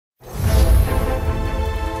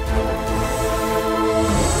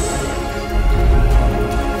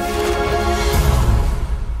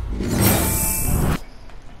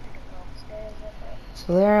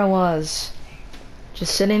So there I was,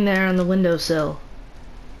 just sitting there on the windowsill,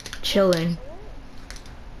 chilling,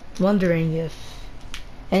 wondering if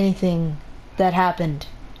anything that happened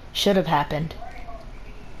should have happened.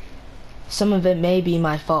 Some of it may be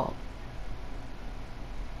my fault,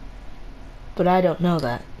 but I don't know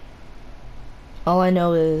that. All I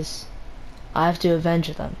know is I have to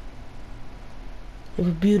avenge them. They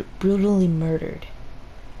were brutally murdered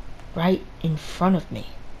right in front of me.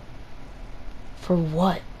 For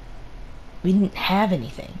what? We didn't have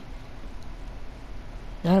anything.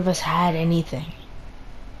 None of us had anything.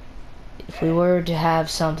 If we were to have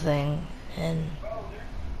something, then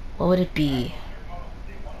what would it be?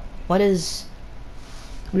 What is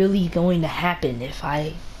really going to happen if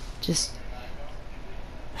I just...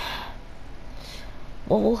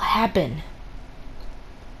 What will happen?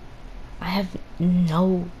 I have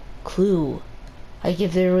no clue. Like,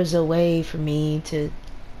 if there was a way for me to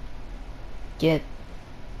get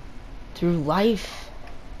through life,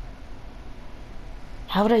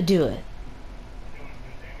 how would I do it?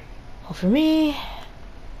 Well, for me,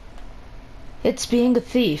 it's being a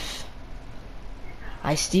thief.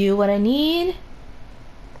 I steal what I need,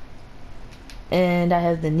 and I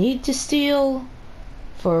have the need to steal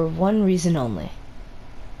for one reason only.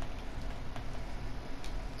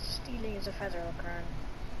 Stealing is a federal crime.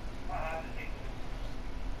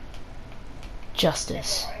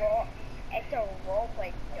 Justice. It's a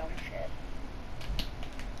roleplay dumb shit.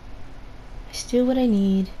 I steal what I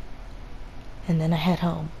need, and then I head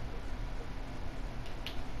home.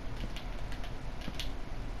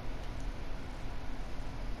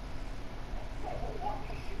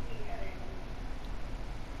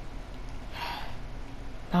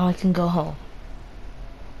 Now I can go home.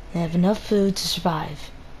 I have enough food to survive.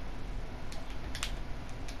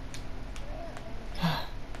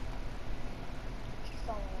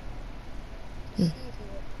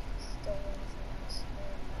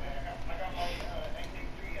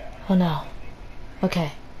 Oh no.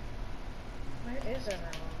 Okay. Where is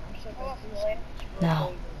everyone? I'm so confused.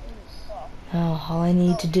 No. No, all I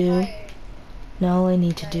need to do... No, all I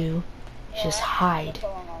need to do is just hide,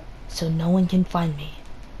 so no one can find me.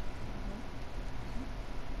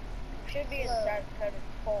 Should be inside because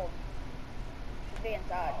it's cold. Should be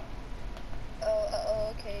inside.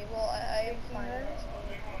 Okay. Well, I am fine.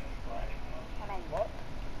 I don't look.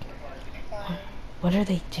 Fine. What are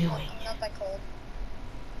they doing? I'm not that cold.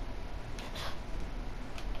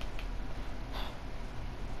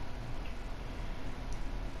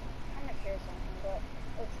 I kind of hear something, but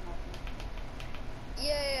it's nothing.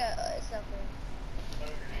 Yeah, it's nothing. Yeah,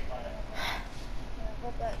 I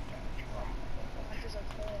hope that.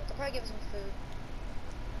 They'll probably give us some food.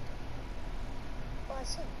 Oh, I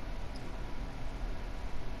see.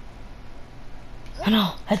 Oh no,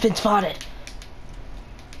 I've been spotted.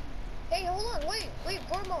 Hey, hold on, wait,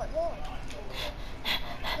 for a moment, hold on.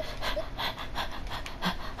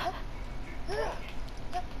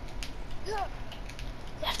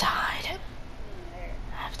 I have to hide.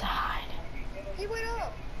 I have to hide. Hey, wait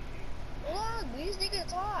up! Hold on, we just need to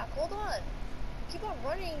talk. Hold on. Keep on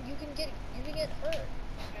running, you can get hurt.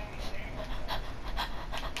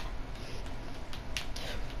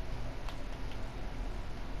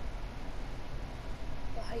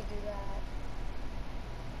 Well, how do you do that?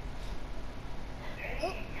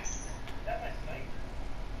 Oh.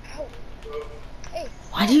 Ow. Hey.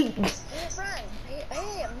 Why do you... I'm your friend.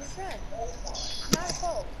 Hey, I'm your friend. I'm not a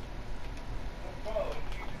foe.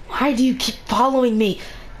 Why do you keep following me?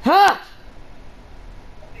 Huh?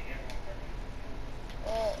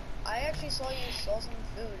 Well, I actually saw you saw some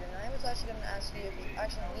food, and I was actually going to ask you if you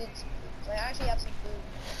actually needed some food. So I actually have some food.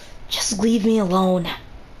 Just leave me alone.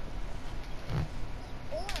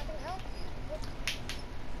 Hold on, I can help you.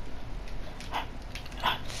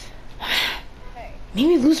 Hey. Made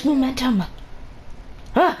me lose momentum.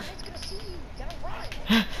 Huh? It's gonna see you. You gotta run.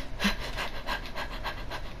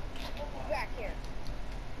 Back here.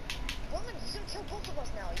 Run. He's gonna kill both of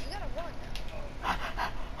us now. You gotta run now.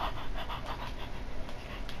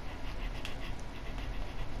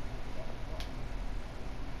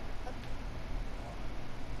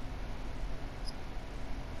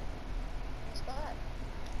 Spot.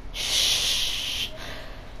 Shh.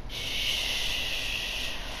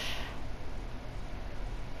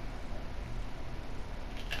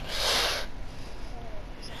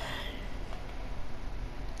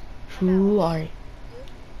 Who are you?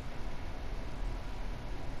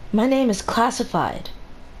 My name is Classified,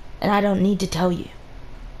 and I don't need to tell you.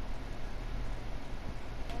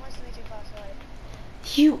 Nice to meet you, Classified.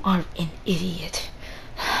 You are an idiot.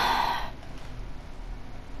 If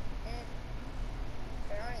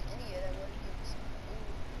you're not an idiot, I wouldn't give you some food.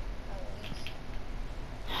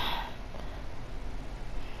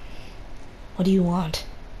 What do you want?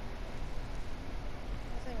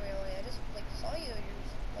 Nothing really. I just like saw you.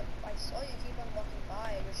 I saw you keep on walking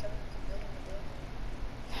by. You're shoving from building to building.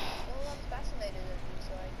 So I was fascinated with you,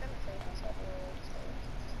 so I kind of played myself a little.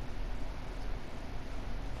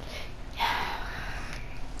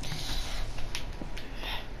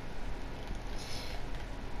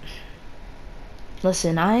 So.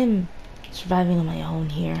 Listen, I'm surviving on my own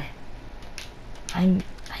here. I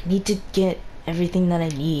need to get everything that I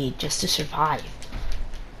need just to survive.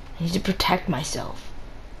 I need to protect myself.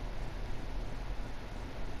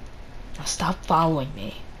 Now stop following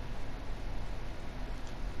me.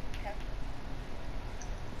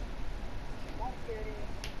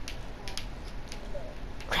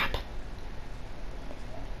 Crap.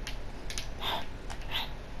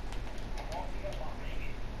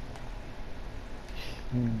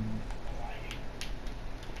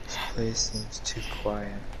 This place seems too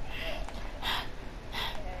quiet.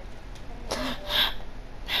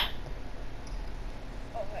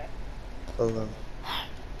 Okay. Hello.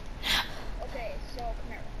 Okay, so come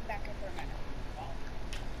here, back up for a minute.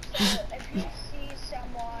 So if you see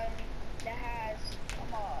someone that has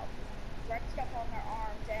red stuff on their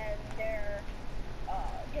arms and they're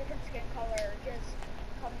different skin color, just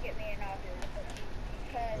come get me and I'll deal with it.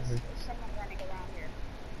 Because there's someone running around here.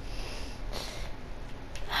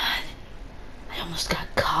 I almost got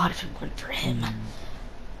caught if it weren't for him.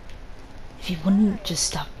 If he wouldn't just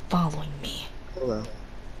stop following me. Hello.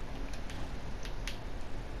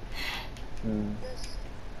 Just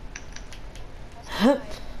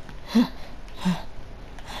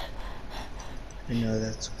I know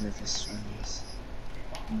that's one of his friends.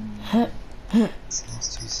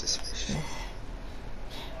 Seems too suspicious.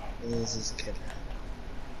 Who is this kid?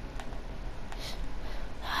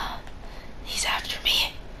 He's after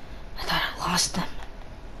me. I thought I lost them.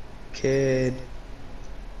 Kid.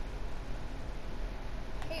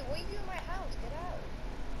 hey, what are you doing in my house? Get out.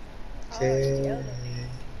 Kid.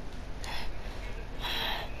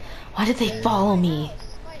 Why did they follow me? This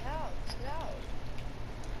is my house. Get out.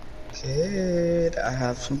 Kid, I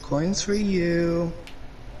have some coins for you.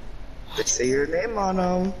 Let's say your name on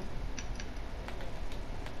them.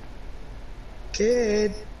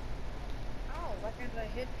 Kid. Oh, why can't I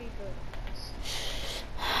hit people?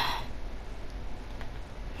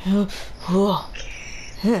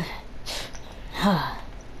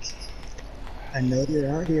 I know you're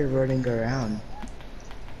out here running around.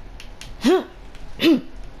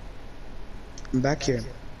 I'm back here.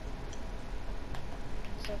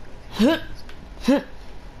 So confused.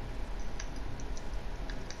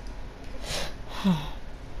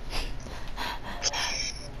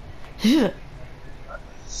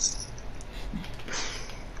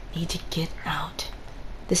 Need to get out.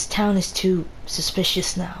 This town is too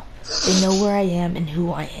suspicious now. They know where I am and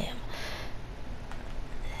who I am.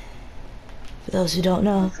 For those who don't In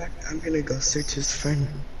know, fact, I'm gonna go search his friend.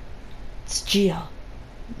 it's Gio.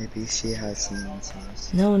 Maybe she has some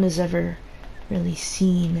answers. No one has ever really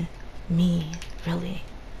seen me, really.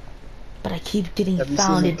 But I keep getting Have you seen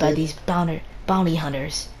founded the by kid? these bounty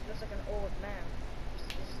hunters. Looks like an old man.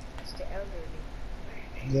 It's the elderly.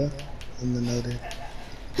 Yeah, in the noted.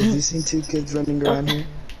 Have you seen two kids running around here?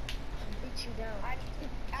 Beat you down.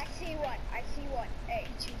 I see one. I see one. Hey,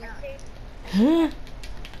 beat you down. Huh?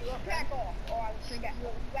 Back off, or I will shoot you.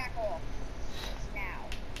 Back off. Now.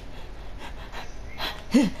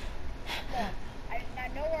 Come on. I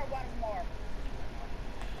know where one more.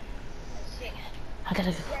 Let's see. I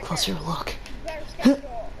gotta get a closer look. You better step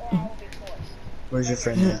or I will be forced. Where's your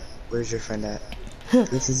friend at? Where's your friend at?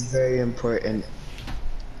 This is very important.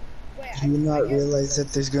 Where? Do you not realize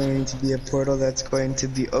that there's going to be a portal that's going to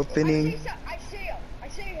be opening? I see him. I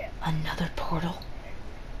see him. Another portal?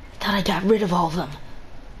 Thought I got rid of all of them.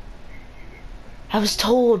 I was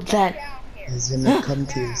told that. Down here. He's gonna come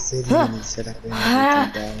to your city and he said I'm gonna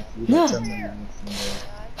everything down if you don't tell me anything.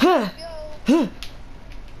 Huh? Huh?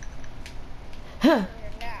 Huh?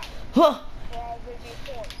 Here now. Huh? Or I will be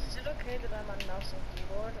forced. Is it okay that I'm on mouse and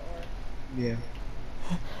keyboard, or? Yeah.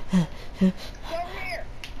 Go here.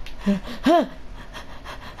 Huh?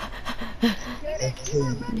 Okay.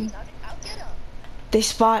 I'll get him. They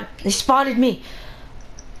spotted me.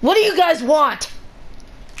 What do you guys want?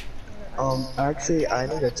 Actually, I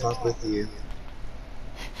need to talk with you.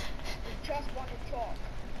 Just want to talk.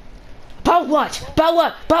 About what? About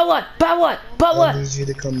what? About what? About what? About I what? need you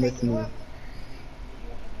to come with me.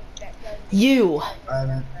 You.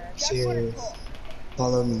 I'm serious.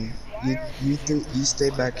 Follow me. You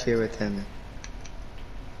stay back here with him.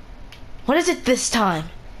 What is it this time?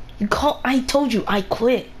 I told you I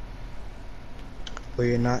quit. Well,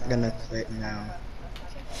 you're not gonna quit now.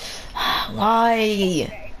 Why?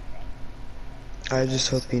 Okay. I just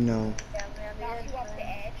hope you know Not too off the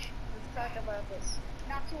edge. Let's talk about this.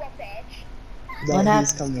 Not too off the edge. What that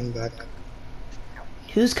he's hap- coming back.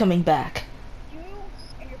 Who's coming back? You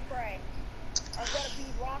and your friend are gonna be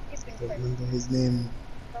locked up in I don't prison remember his name.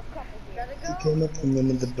 for a couple years. He came up from one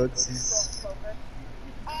of the books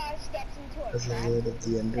Steps into a as the trap. Lord of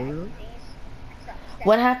the Underworld.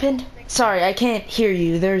 What happened? Sorry, I can't hear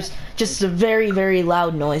you. There's just a very, very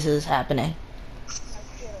loud noises happening.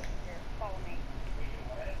 Follow me.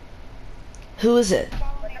 Who is it?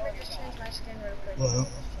 Follow me. Let me just change my skin real quick. Well,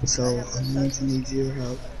 so I'm going to need your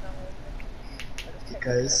help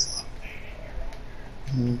because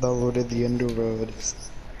the Lord of the Underworld is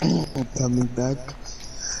coming back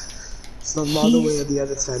from all the way on the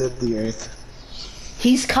other side of the earth.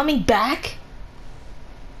 He's coming back?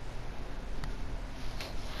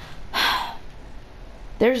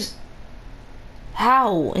 There's...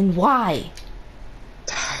 How and why?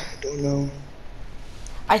 I don't know.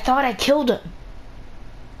 I thought I killed him.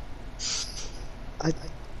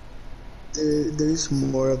 There's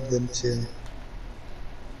more of them too.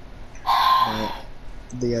 But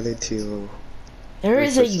the other two. There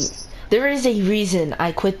is a reason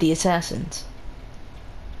I quit the Assassins.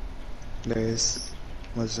 What's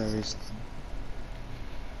the reason?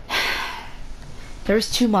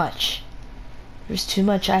 There's too much. There's too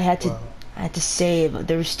much I had to save.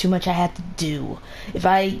 There was too much I had to do. If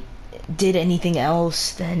I did anything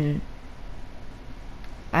else, then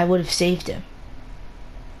I would have saved him.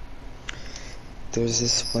 There's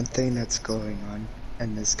this one thing that's going on,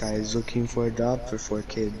 and this guy is looking for a job for 4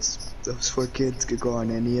 kids. Those 4 kids could go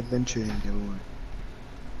on any adventure they want,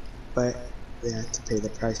 but they have to pay the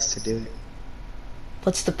price to do it.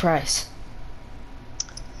 What's the price?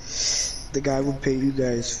 The guy will pay you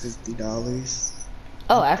guys $50.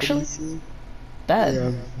 Oh, actually? Bad.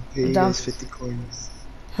 Yeah, pay you guys 50 coins.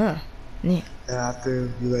 Huh. Neat. And after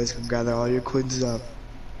you guys can gather all your coins up,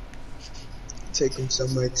 take them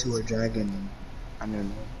somewhere to a dragon. I don't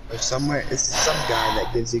know. Or somewhere, it's some guy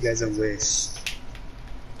that gives you guys a wish.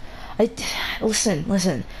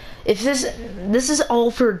 Listen. If this is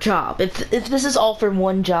all for a job, if this is all for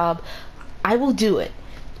one job, I will do it.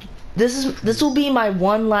 This will be my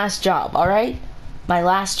one last job, alright? My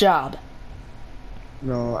last job.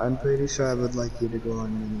 No, I'm pretty sure I would like you to go on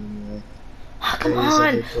anyway. Oh, come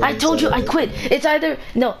on! I told you I quit. It's either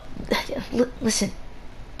no. Listen,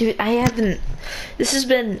 dude. I haven't. This has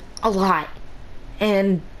been a lot,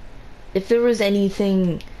 and if there was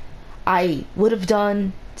anything I would have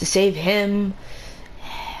done to save him,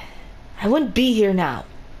 I wouldn't be here now.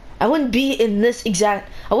 I wouldn't be in this I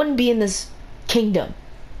wouldn't be in this kingdom.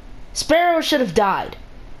 Sparrow should have died,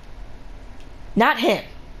 not him.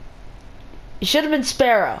 It should have been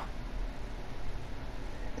Sparrow.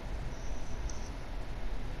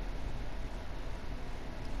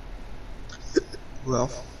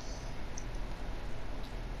 Well,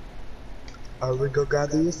 I will go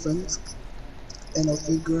gather your friends, and I'll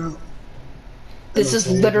figure out. This is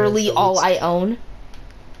literally all I own.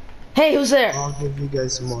 Hey, who's there? I'll give you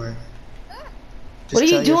guys more. Just What are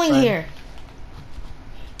you tell your doing friend. here?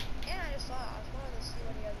 Yeah, I just wanted to see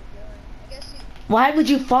what you guys were doing. I guess you. Why would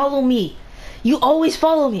you follow me? You always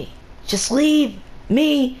follow me. Just leave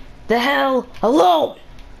me the hell alone.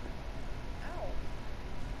 Ow.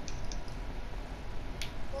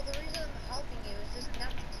 Well, the reason I'm helping you is just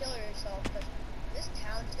not to kill yourself, because this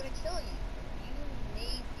town is gonna kill you. You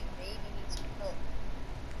maybe need some help.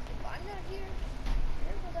 If I'm not here,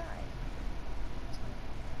 you're gonna die.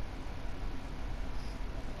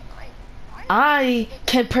 I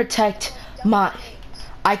can protect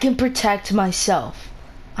I can protect myself.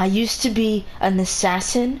 I used to be an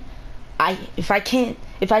assassin. If I can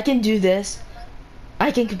do this, I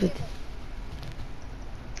can complete.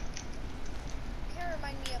 You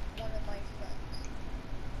remind me of one of my friends.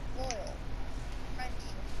 Loyal.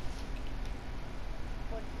 Friendship.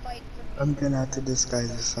 Would fight for me. I'm gonna have to disguise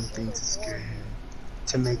as something to scare him,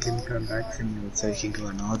 to make him come back to me so he can go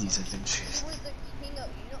on all these adventures. He was the king of,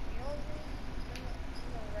 you know his name?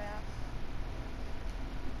 King of Wrath.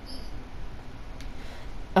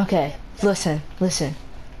 Okay, listen.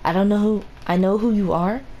 I know who you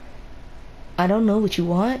are. I don't know what you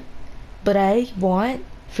want, but I want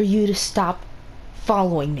for you to stop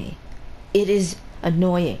following me. It is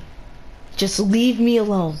annoying. Just leave me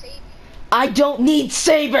alone. I don't need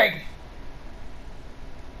saving.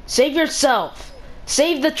 Save yourself.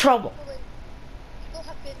 Save the trouble. People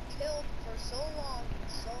have been killed for so long and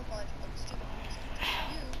so much of stupid reasons.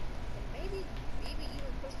 And maybe you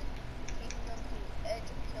were pushed the kingdom to the edge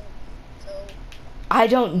of killing you. So I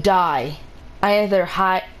don't die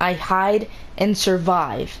I hide and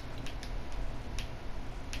survive.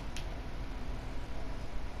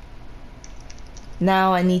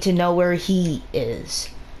 Now I need to know where he is.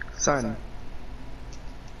 Son.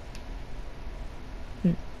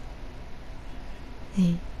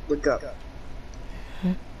 Look up.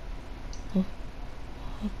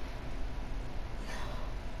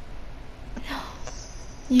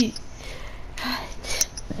 You.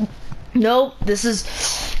 Nope. This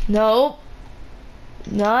is. Nope.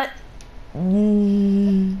 Not. You're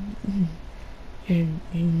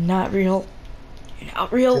not real. You're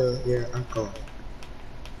not real. Kill your uncle.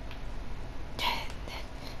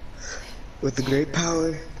 With the great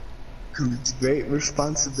power comes great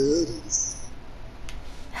responsibilities.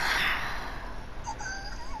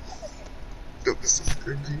 That was so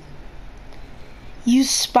cringy. You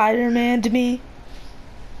Spider-Man to me.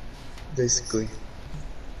 Basically.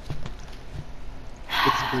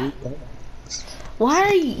 It's great power.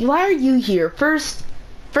 Why are you here? First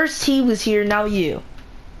he was here, now you.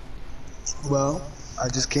 Well, I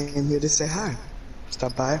just came here to say hi.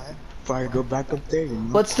 Stop by before I go back up there, you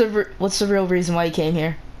know? What's the real reason why you came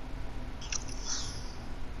here?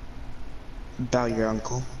 About your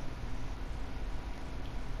uncle.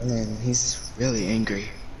 And he's really angry.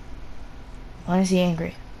 Why is he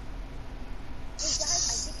angry?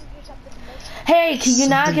 Guys, I think you hear something most. Hey, can you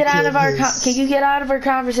not Something get out of our killed his- can you get out of our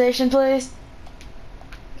conversation, please?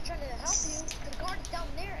 He's trying to help you. The guard is down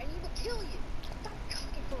there, and he will kill you. Stop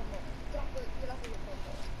talking for a moment. Get off of your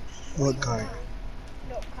phone. What guy?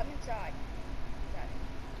 No, come inside.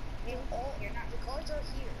 You're not. The guards are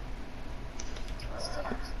here. Stay.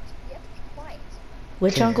 You have to be quiet.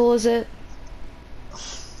 Which Okay. uncle is it?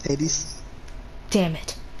 Hades? Damn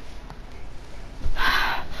it.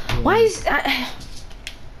 Why is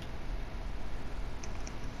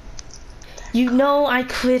you know I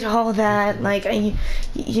quit all that, like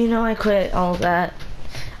you know I quit all that.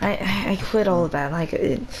 I quit all of that, like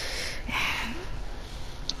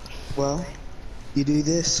Well, you do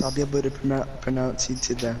this, I'll be able to pronounce you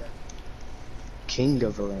to the King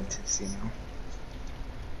of Atlantis, you know?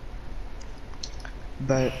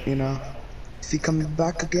 But, you know, if he comes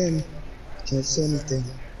back again, can't say anything.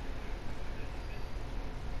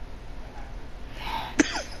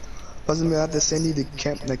 Wasn't gonna have to send you to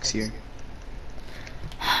camp next year.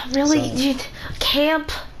 really, So- dude,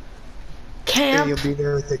 camp. Yeah, you'll be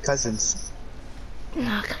there with your cousins.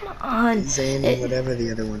 Oh, come on. Zane It- and whatever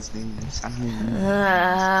the other one's name is. I don't even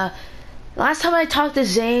know. Last time I talked to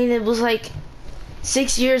Zane, it was like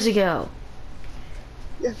 6 years ago.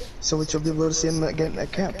 Yeah, so what you'll be able to see him again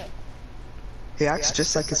at camp. He acts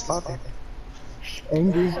just like his father.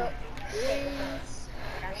 Angry. So,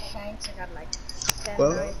 thanks. I got like 10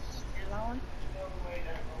 Well- minutes alone.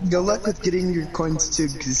 Good luck with getting your coins too,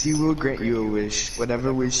 because he will grant you a wish.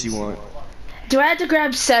 Whatever wish you want. Do I have to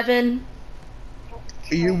grab 7?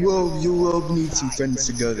 You will need some friends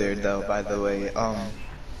to go there though, by the way.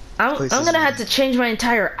 I'm Places gonna in- have to change my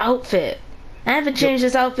entire outfit. I haven't changed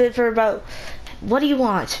this outfit for about. What do you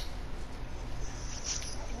want?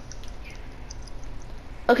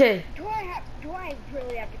 Okay, Do I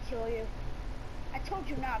really have to kill you? I told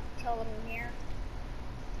you not to tell them I'm here.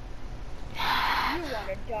 You want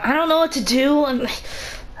to die. I don't know what to do. And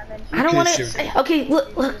then I don't want Okay, to. Okay,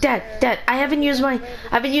 look, Dad. I haven't used my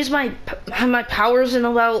powers in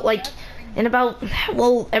about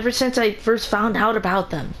well, ever since I first found out about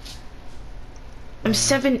them. I'm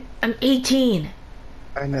 18.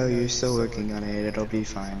 I know you're still working on it. It'll be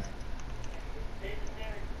fine.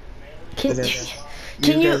 Can But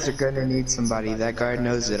can you you guys are gonna need somebody. That guard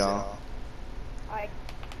knows it all. I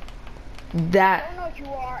that? don't know what you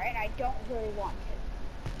are, and I don't really want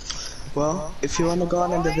to. Well, if you wanna go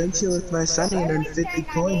on an adventure with my son and earn 50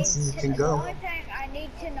 coins, then you can The go. only thing I need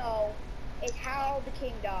to know is how the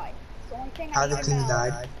king died. It's the only thing I How need the to king know.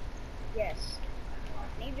 died. Yes.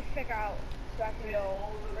 I need to figure out so I can know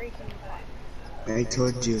where he can find. I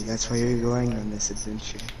told you, that's why you're going on this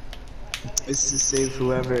adventure. It's to save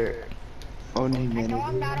whoever owned I humanity. know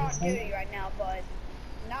I'm not on duty right now, but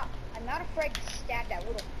I'm not afraid to stab that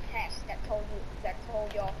little pest that told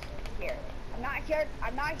y'all here. I'm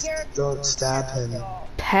not here. Don't stab him. y'all.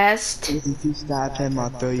 Pest? If you stab him, I'll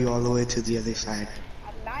throw you all the way to the other side.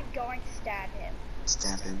 I'm not going to stab him.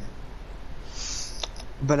 Stab him.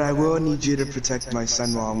 But I will need you to protect my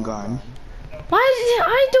son while I'm gone. Why?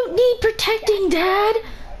 I don't need protecting, Dad.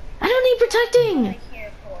 I don't need protecting. I'm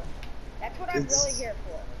here for. That's what I'm It's- really here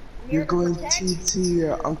for. I'm here You're going protect. to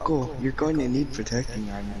your uncle. You're going to need protecting,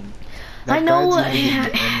 I mean. I That know, guard's gonna be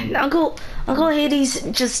the enemy. Uncle Hades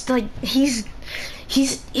just like he's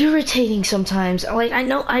He's irritating sometimes. Like, I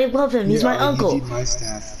know, I love him. He's Here, my I'll uncle. give you my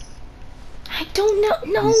staff. I don't know.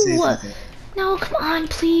 Be safe No. with it. No, come on,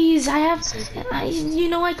 please. I have, Safe with it. you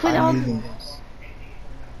know, I quit I'm all. leaving.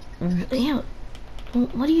 Yeah.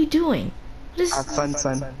 What are you doing? What is? Have fun,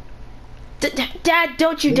 son. Dad,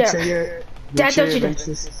 don't you Make dare. sure you're- Dad, make sure don't you you're dare.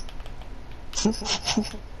 adventurous.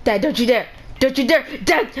 Dad, don't you dare. Don't you dare.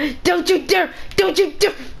 Dad, don't you dare. Don't you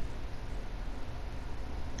dare.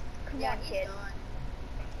 Come on, kid.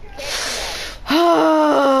 Kid,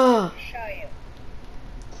 Ah. show you.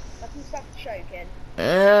 Let me stuff to show you, kid.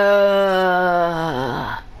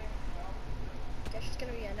 There's just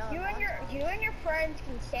gonna be another. You and your friends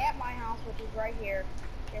can stay at my house, which is right here.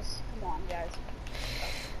 Just come on, guys.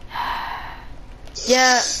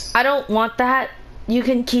 Yeah, I don't want that. You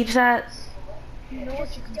can keep that. You know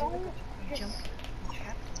what you can Don't do? Jump.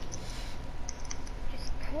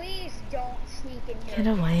 Just please don't sneak in here. Get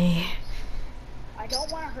away. I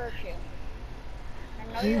don't want to hurt you.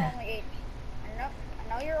 I know you're only 8.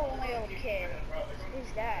 I know you're only a kid.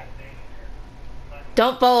 Who's that?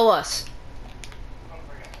 Don't follow us.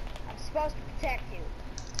 I'm supposed to protect you.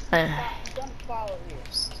 Uh, I'm gonna follow you.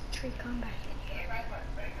 Tree, come back in here.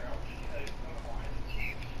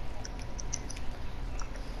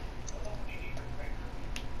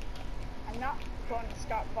 I'm not going to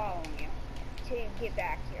stop following you until you get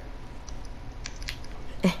back here.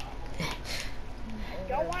 I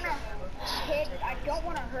don't want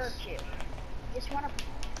to hurt you. I just want to.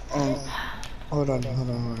 Hold on.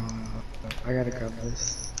 I gotta grab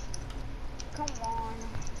this. Come on.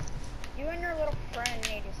 You and your little friend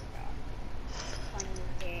need to stop playing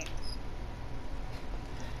games.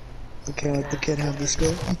 You can't let the kid have the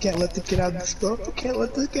scroll. You can't let the kid have the scroll. You can't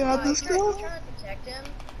let the kid have the scroll. Trying to protect him.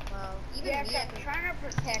 Well, even Yes, me, I I'm can trying to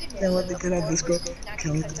protect Can't him. let the kid have the scroll.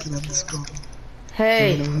 Can't let the kid have the scroll.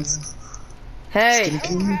 hey, hey, I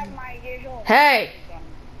don't have my usual. hey.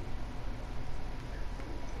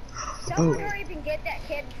 Someone hurry up and get that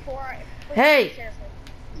kid before I. Hey.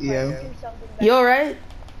 Yeah. Do something bad. You alright?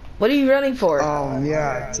 What are you running for?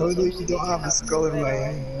 Yeah. Totally. You don't have a scroll in my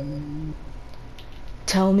hand.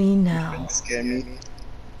 Tell me now. Don't scare me.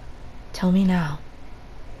 Tell me now.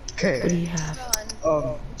 Okay. What do you have?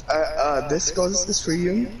 This scroll is for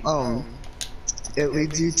you. It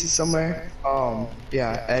leads you to somewhere.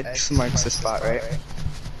 Yeah. X marks the spot, right?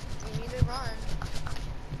 you need to run.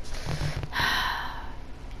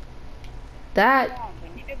 That. Come on, we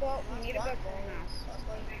need to go to the house. That's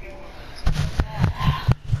what you do.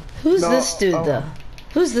 Who's No, this dude though?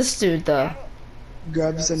 Who's this dude though?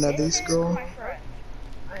 Grabs another This is scroll. my friend.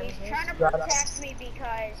 He's trying to protect me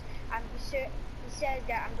because he says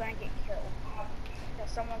that I'm gonna get killed. That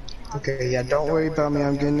someone can hunt Okay. me. Yeah. Don't worry about me.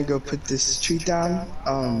 I'm gonna go put this tree down.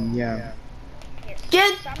 Yeah. Yes.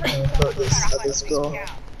 Get. Somebody was Put trying this to other hunt me scroll. down.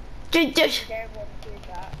 Just. They wouldn't do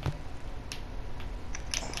that.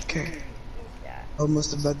 Okay. Who's that?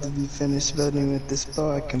 Almost about to be finished building with this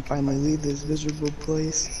bow. I can finally leave this miserable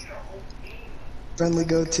place. Finally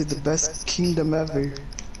go to the best kingdom ever.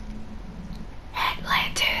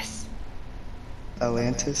 Atlantis.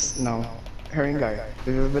 Atlantis? No. Haringar. Have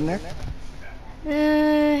you ever been there?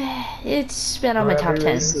 It's been on my top Every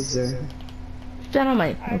 10. race is there. It's been on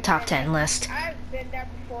my top 10 list. I've been there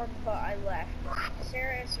before, but I left.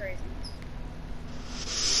 Serious reasons.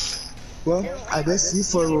 Well, I guess you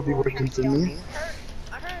four will be working for me.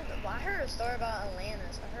 I heard a story about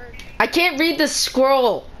Atlantis. I heard. I can't read the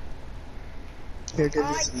scroll. Here, give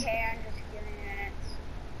I this. can, just give me minutes.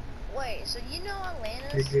 Wait, so you know Here,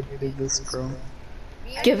 Atlantis? give this scroll. Me-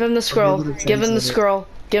 Give him the scroll. able to Give him the translate it. scroll.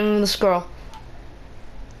 Give him the scroll.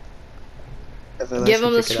 If it lets Give me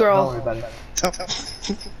him the pick it up, scroll. don't worry about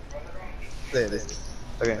it. There it is.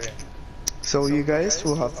 Okay. So you guys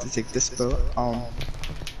will have to take this boat.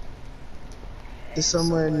 To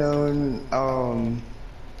somewhere known.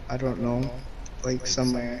 I don't know. Like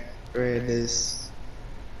somewhere where this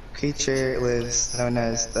creature lives, known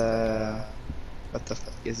as the. What the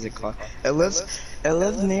fuck is it called? It lives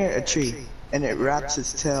near a tree, and it wraps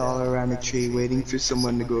its tail all around a tree, waiting for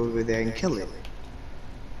someone to go over there and kill it.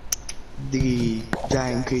 The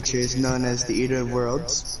giant creature is known as the Eater of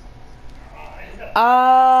Worlds.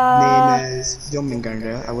 Name is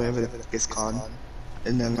Jominganda, or whatever the fuck it's called.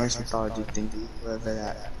 In the Norse mythology thingy, whatever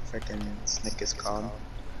that freaking snake is called.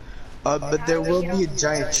 But there will be a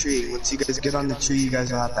giant tree. Once you guys get on the tree, you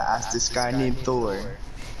guys will have to ask this guy named Thor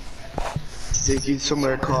to take you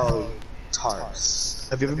somewhere called Tars.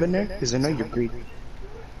 Have you ever been there? Because I know you're Greek.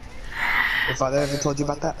 Your father ever told you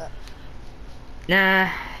about that? Nah.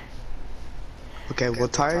 Okay, well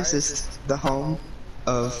Tars is the home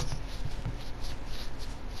of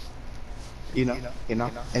You know?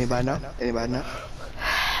 Anybody know? Anybody know?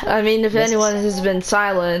 I mean, if anyone has been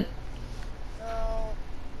silent, No.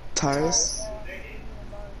 Taurus?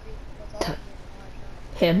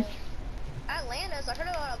 him. Atlantis. I heard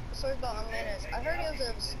about a story about Atlantis. I heard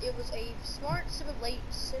it was a smart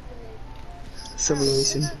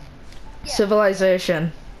Civilization? Yeah.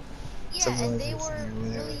 Civilization. Yeah, and they Civilization, were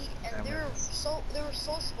yeah, really, and they were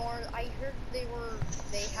so smart. I heard they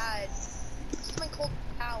had something called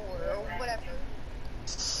power or whatever.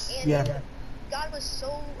 And Yeah. God was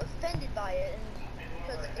so offended by it, and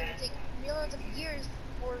because it would take millions of years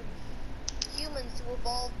for humans to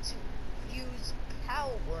evolve to use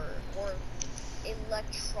power or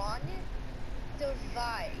electronic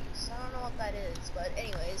device. I don't know what that is, but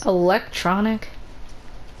anyways, Electronic.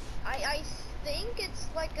 I think it's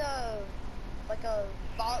like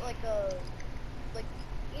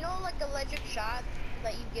you know, like electric shock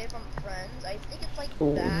that you get from friends. I think it's like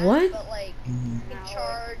that, What? but like Mhm. you can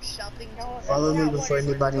charge something. No, that's Follow me not before what it is.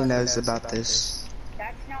 anybody knows about this.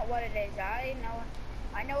 That's not what it is. I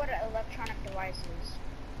know what an electronic device is.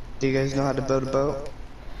 Do you guys know how to build a boat?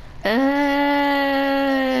 Device.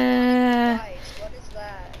 What is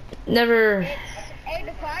that? Never. It's a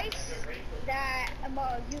device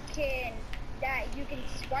that you can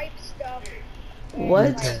swipe stuff. and,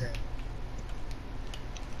 What?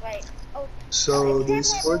 Like, oh, So an there's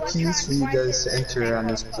example 4 of keys for you electronic guys to devices is enter an on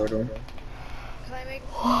this iPhone. portal. Can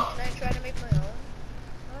I try to make my own?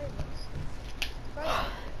 Probably.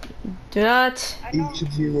 Do not. I know. Each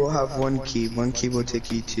of you will have 1 key. 1 key will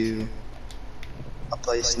take you to a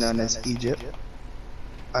place known as Egypt.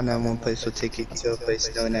 And then 1 place will take you to a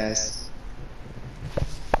place known as...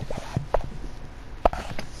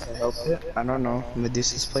 I help it? I don't know.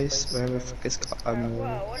 Medusa's place? Whatever the fuck it's called. I don't know.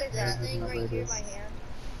 Whoa, what is This that? thing right here in my hand.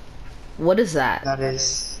 What is that? That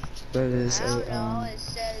is I don't a, know. It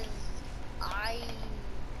says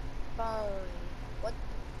iPhone. What?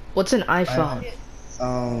 What's an iPhone?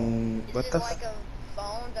 what Is the it like a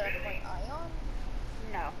phone that I can put an eye on?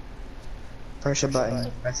 No. Press a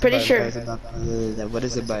button. Press a Pretty button, sure. press a button. What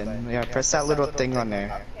is a button? Yeah, press that little thing on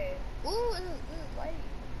there. Okay. Ooh, light.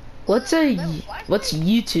 What's what's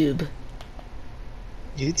YouTube?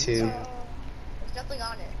 YouTube. There's nothing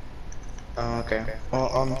on it. Oh, okay.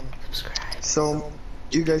 Well, Subscribe. so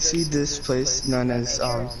you guys see this place known as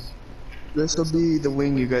this will be the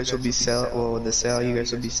wing you guys will be the sail you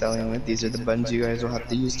guys will be sailing with. These are the buttons you guys will have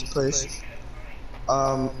to use to push.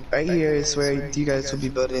 Right here is where you guys will be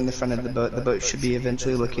building the front of the boat. The boat should be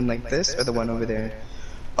eventually looking like this, or the one over there.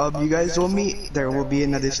 You guys will meet, there will be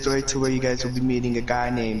another story to where you guys will be meeting a guy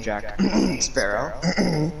named Jack Sparrow.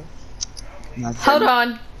 Hold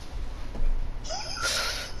on.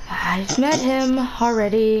 I've met him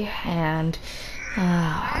already, and I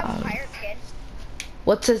have a pirate skin.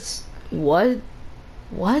 what's his what?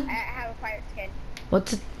 What? I have a pirate skin.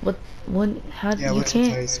 What's it? What? How Yeah, you what's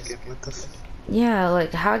can't? the skip? What the Yeah,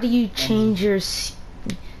 like how do you change your?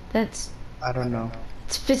 That's I don't know.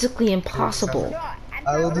 it's physically impossible. No,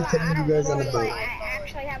 I will be not- putting I you don't guys on the roleplay. boat. I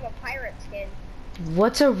actually have a pirate skin.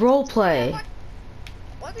 What's a role play?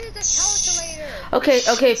 What is a calculator?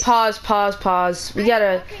 Okay, pause. We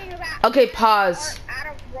gotta. Okay, pause. Out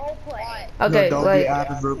of roleplay. Okay, no, don't like be out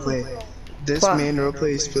of roleplay. This main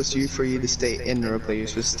roleplay is supposed to be for you to stay in roleplay. You're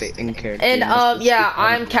supposed to stay in character. and You're not supposed to yeah, be out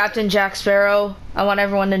I'm of it. Captain Jack Sparrow. I want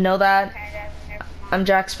everyone to know that. Okay, never mind. I'm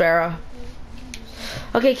Jack Sparrow.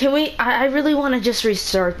 Okay, can we? I really want to just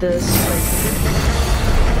restart this. Like,